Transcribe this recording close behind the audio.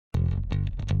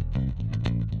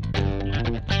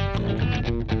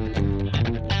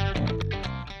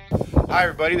Hi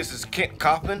everybody, this is Kent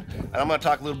Kaufman, and I'm going to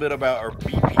talk a little bit about our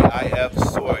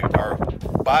BPIF soy, our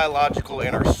biological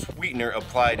and our sweetener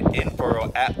applied in furrow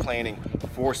at planting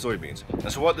for soybeans. And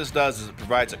so what this does is it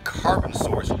provides a carbon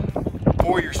source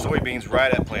for your soybeans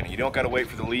right at planting. You don't got to wait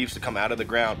for the leaves to come out of the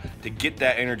ground to get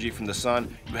that energy from the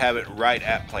sun. You have it right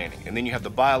at planting. And then you have the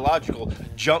biological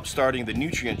jump starting the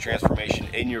nutrient transformation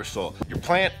in your soil. Your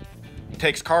plant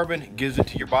takes carbon, gives it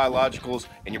to your biologicals,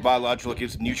 and your biological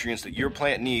gives nutrients that your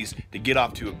plant needs to get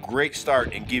off to a great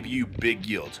start and give you big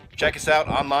yields. Check us out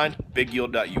online,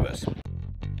 bigyield.us.